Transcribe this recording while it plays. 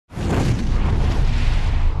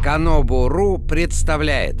Канобу.ру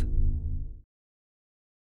представляет.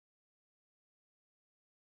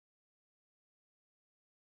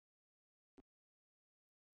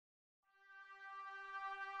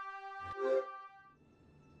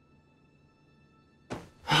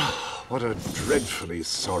 What a dreadfully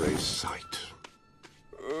sorry sight.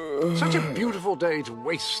 Such a beautiful day to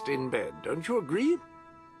waste in bed, don't you agree?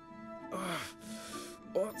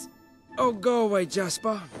 What? Oh, go away,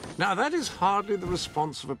 Jasper. Now, that is hardly the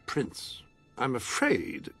response of a prince. I'm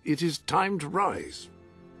afraid it is time to rise.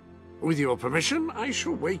 With your permission, I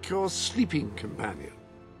shall wake your sleeping companion.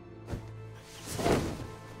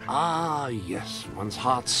 Ah, yes, one's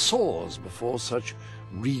heart soars before such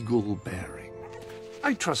regal bearing.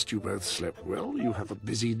 I trust you both slept well. You have a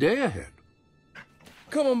busy day ahead.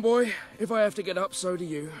 Come on, boy. If I have to get up, so do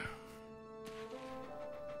you.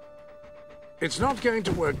 It's not going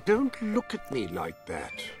to work. Don't look at me like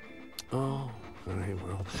that. Oh, very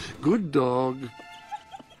well. Good dog.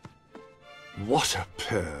 What a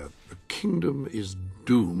pair. The kingdom is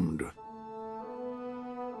doomed.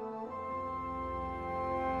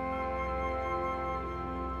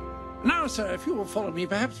 Now, sir, if you will follow me,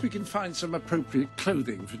 perhaps we can find some appropriate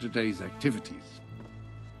clothing for today's activities.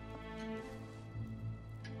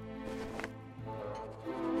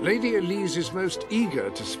 Lady Elise is most eager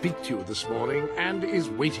to speak to you this morning and is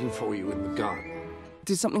waiting for you in the garden.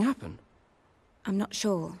 Did something happen? I'm not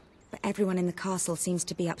sure, but everyone in the castle seems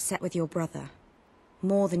to be upset with your brother.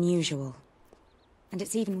 More than usual. And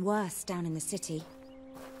it's even worse down in the city.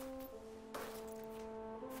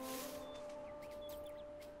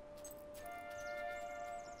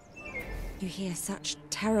 You hear such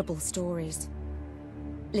terrible stories.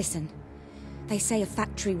 Listen, they say a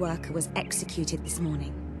factory worker was executed this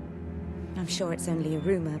morning. I'm sure it's only a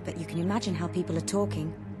rumor, but you can imagine how people are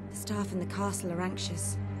talking. The staff in the castle are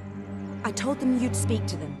anxious. I told them you'd speak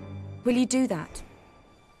to them. Will you do that?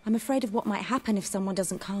 I'm afraid of what might happen if someone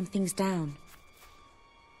doesn't calm things down.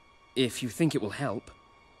 If you think it will help.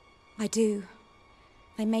 I do.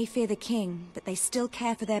 They may fear the king, but they still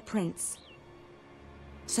care for their prince.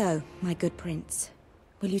 So, my good prince,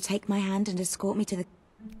 will you take my hand and escort me to the...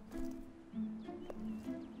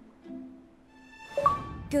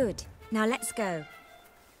 Good. Now let's go.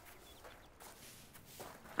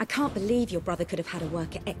 I can't believe your brother could have had a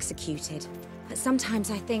worker executed. But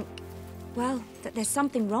sometimes I think, well, that there's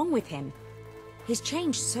something wrong with him. He's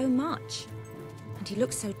changed so much. And he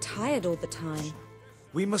looks so tired all the time.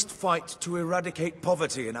 We must fight to eradicate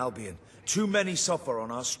poverty in Albion. Too many suffer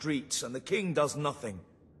on our streets, and the king does nothing.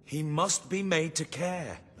 He must be made to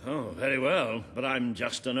care. Oh, very well, but I'm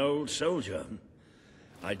just an old soldier.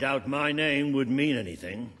 I doubt my name would mean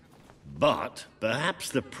anything. But perhaps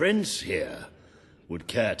the prince here would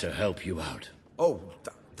care to help you out. Oh,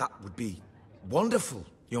 that would be wonderful,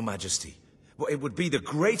 Your Majesty. Well, it would be the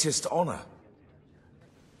greatest honor.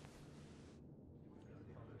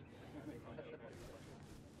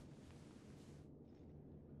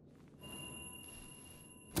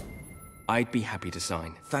 I'd be happy to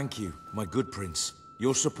sign. Thank you, my good prince.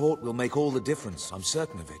 Your support will make all the difference, I'm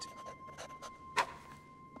certain of it.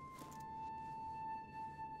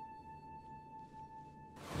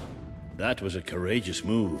 That was a courageous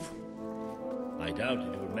move. I doubt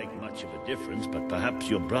it would make much of a difference, but perhaps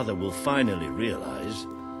your brother will finally realize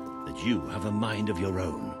that you have a mind of your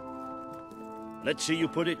own. Let's see you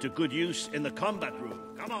put it to good use in the combat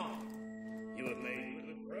room. Come on! You have made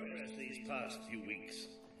good progress these past few weeks.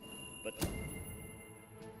 But...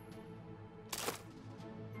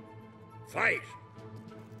 Fight!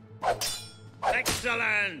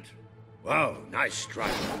 Excellent! Wow, nice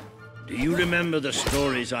strike. Do you remember the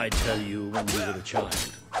stories I tell you when you were a child?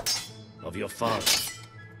 Of your father,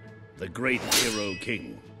 the great hero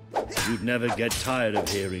king. You'd never get tired of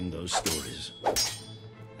hearing those stories.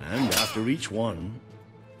 And after each one,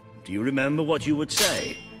 do you remember what you would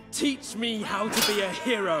say? Teach me how to be a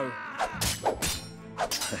hero!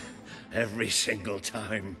 Every single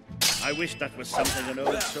time. I wish that was something an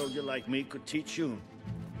old soldier like me could teach you.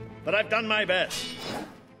 But I've done my best.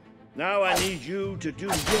 Now I need you to do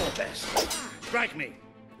your best. Strike me.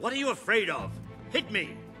 What are you afraid of? Hit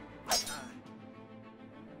me.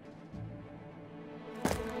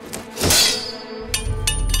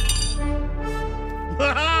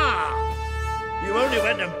 Ha-ha! You only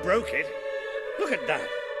went and broke it. Look at that.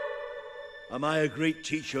 Am I a great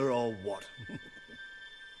teacher or what?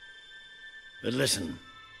 But listen,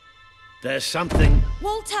 there's something...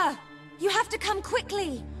 Walter! You have to come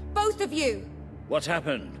quickly! Both of you! What's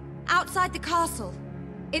happened? Outside the castle.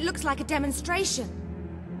 It looks like a demonstration.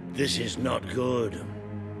 This is not good.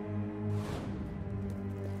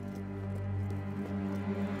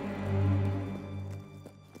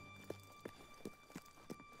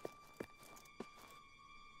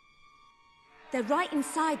 They're right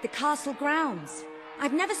inside the castle grounds.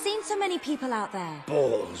 I've never seen so many people out there.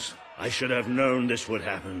 Balls. I should have known this would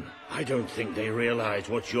happen. I don't think they realize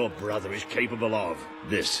what your brother is capable of.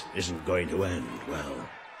 This isn't going to end well.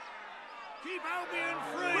 Keep Albion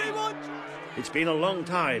free! We want... It's been a long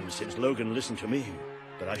time since Logan listened to me,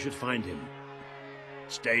 but I should find him.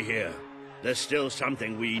 Stay here. There's still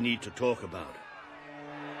something we need to talk about.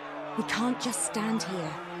 We can't just stand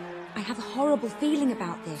here. I have a horrible feeling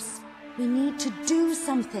about this. We need to do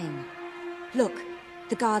something. Look,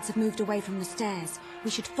 the guards have moved away from the stairs.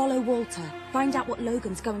 We should follow Walter, find out what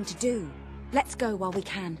Logan's going to do. Let's go while we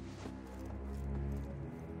can.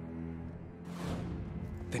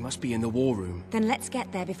 They must be in the war room. Then let's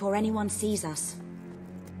get there before anyone sees us.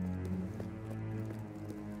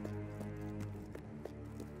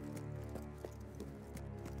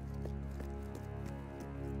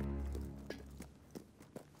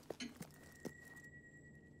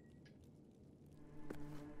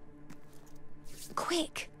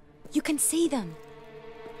 Quick! You can see them.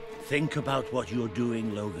 Think about what you're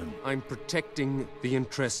doing, Logan. I'm protecting the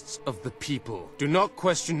interests of the people. Do not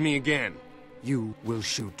question me again. You will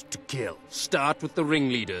shoot to kill. Start with the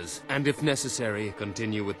ringleaders, and if necessary,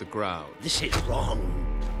 continue with the crowd. This is wrong.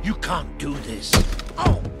 You can't do this.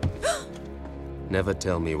 Oh! Never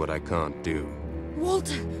tell me what I can't do.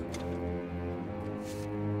 Walter!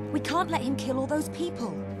 We can't let him kill all those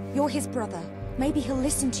people. You're his brother. Maybe he'll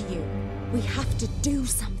listen to you. We have to do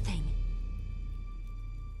something.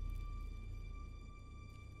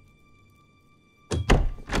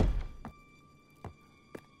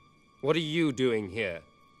 What are you doing here?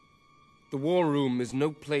 The war room is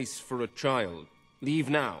no place for a child. Leave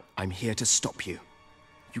now. I'm here to stop you.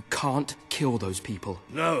 You can't kill those people.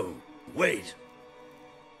 No, wait.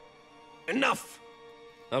 Enough!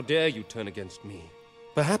 How dare you turn against me?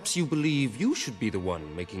 Perhaps you believe you should be the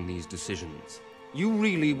one making these decisions. You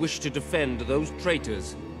really wish to defend those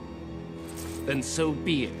traitors? Then so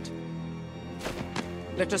be it.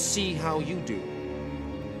 Let us see how you do.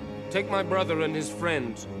 Take my brother and his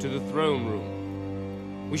friend to the throne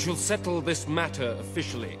room. We shall settle this matter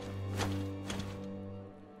officially.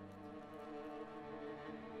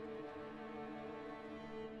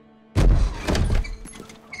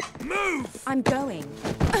 Move! I'm going.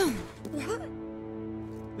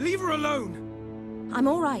 Leave her alone! I'm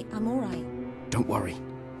all right, I'm all right. Don't worry.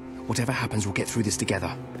 Whatever happens, we'll get through this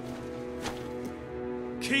together.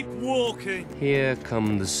 Keep walking. Here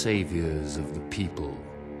come the saviors of the people.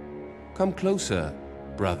 Come closer,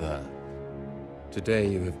 brother. Today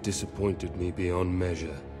you have disappointed me beyond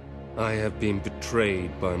measure. I have been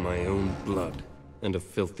betrayed by my own blood and a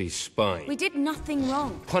filthy spine. We did nothing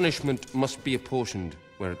wrong. Punishment must be apportioned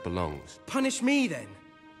where it belongs. Punish me, then.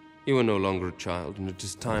 You are no longer a child, and it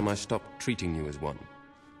is time I stopped treating you as one.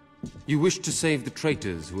 You wish to save the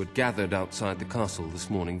traitors who had gathered outside the castle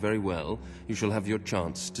this morning. Very well. You shall have your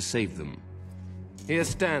chance to save them. Here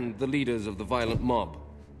stand the leaders of the violent mob.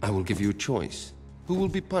 I will give you a choice. Who will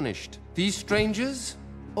be punished? These strangers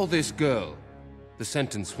or this girl? The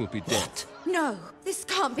sentence will be death. No, this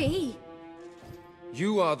can't be.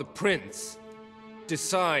 You are the prince.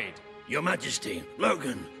 Decide. Your Majesty,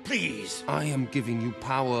 Logan, please. I am giving you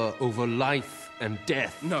power over life and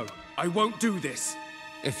death. No, I won't do this.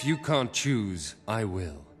 If you can't choose, I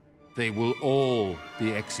will. They will all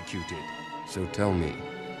be executed. So tell me,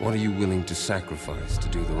 what are you willing to sacrifice to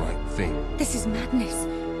do the right thing? This is madness.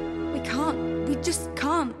 We just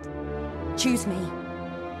can't. Choose me.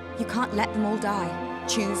 You can't let them all die.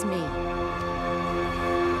 Choose me.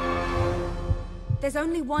 There's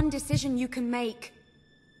only one decision you can make.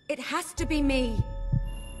 It has to be me.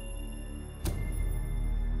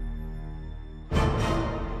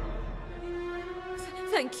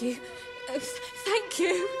 Thank you. Thank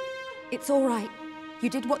you. It's all right. You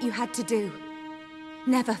did what you had to do.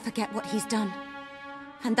 Never forget what he's done.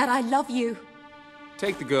 And that I love you.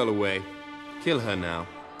 Take the girl away. Kill her now.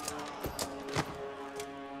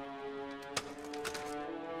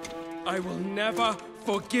 I will never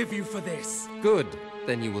forgive you for this. Good.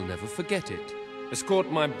 Then you will never forget it.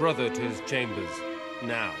 Escort my brother to his chambers.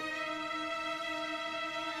 Now.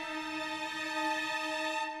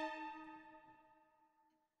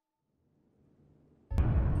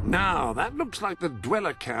 Now, that looks like the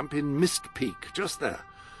Dweller camp in Mist Peak, just there.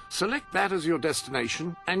 Select that as your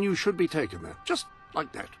destination, and you should be taken there, just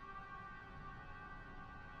like that.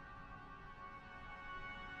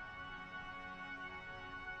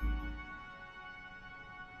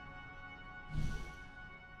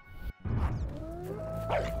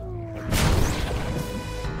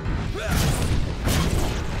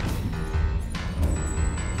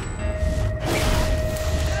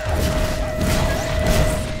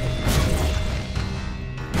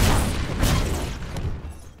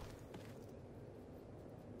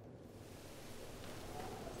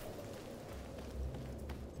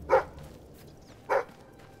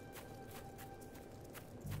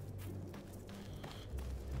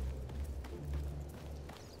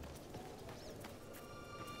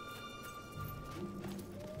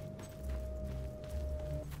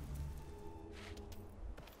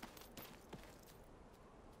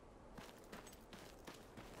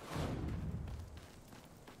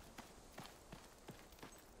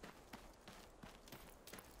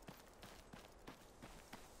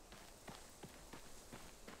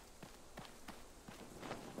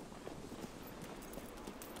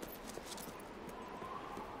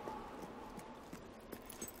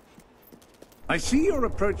 I see you're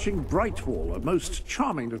approaching Brightwall, a most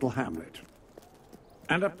charming little hamlet.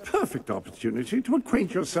 And a perfect opportunity to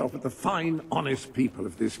acquaint yourself with the fine, honest people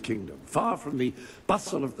of this kingdom, far from the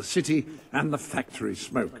bustle of the city and the factory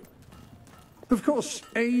smoke. Of course,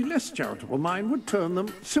 a less charitable mind would term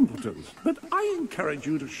them simpletons, but I encourage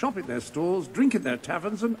you to shop in their stores, drink in their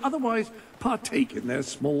taverns, and otherwise partake in their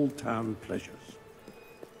small-town pleasures.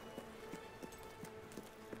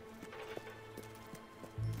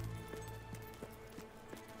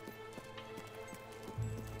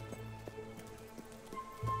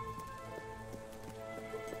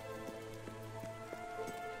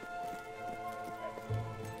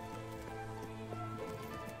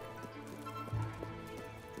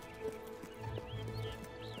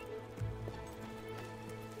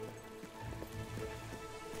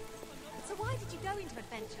 So why did you go into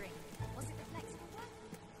adventuring? Was it the flexible one?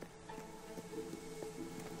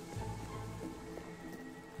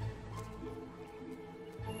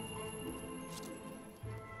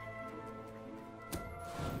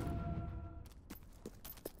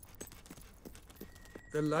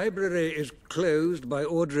 The library is closed by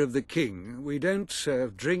order of the king. We don't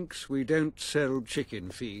serve drinks, we don't sell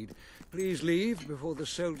chicken feed. Please leave before the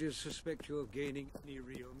soldiers suspect you of gaining any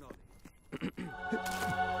real knowledge.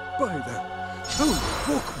 By the holy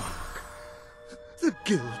bookmark! The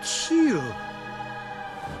Guild Seal!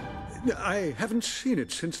 I haven't seen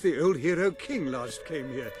it since the old hero king last came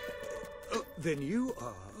here. Oh, then you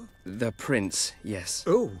are... The prince, yes.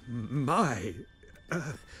 Oh, my.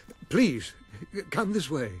 Please, come this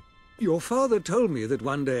way. Your father told me that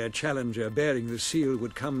one day a challenger bearing the seal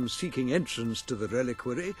would come seeking entrance to the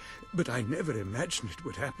reliquary, but I never imagined it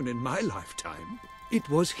would happen in my lifetime. It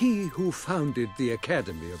was he who founded the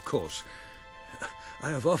academy, of course. I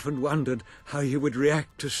have often wondered how he would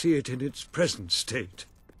react to see it in its present state.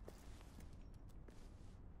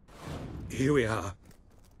 Here we are.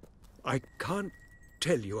 I can't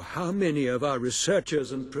tell you how many of our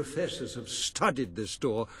researchers and professors have studied this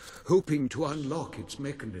door, hoping to unlock its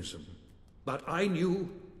mechanism. But I knew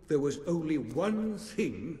there was only one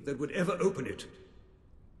thing that would ever open it.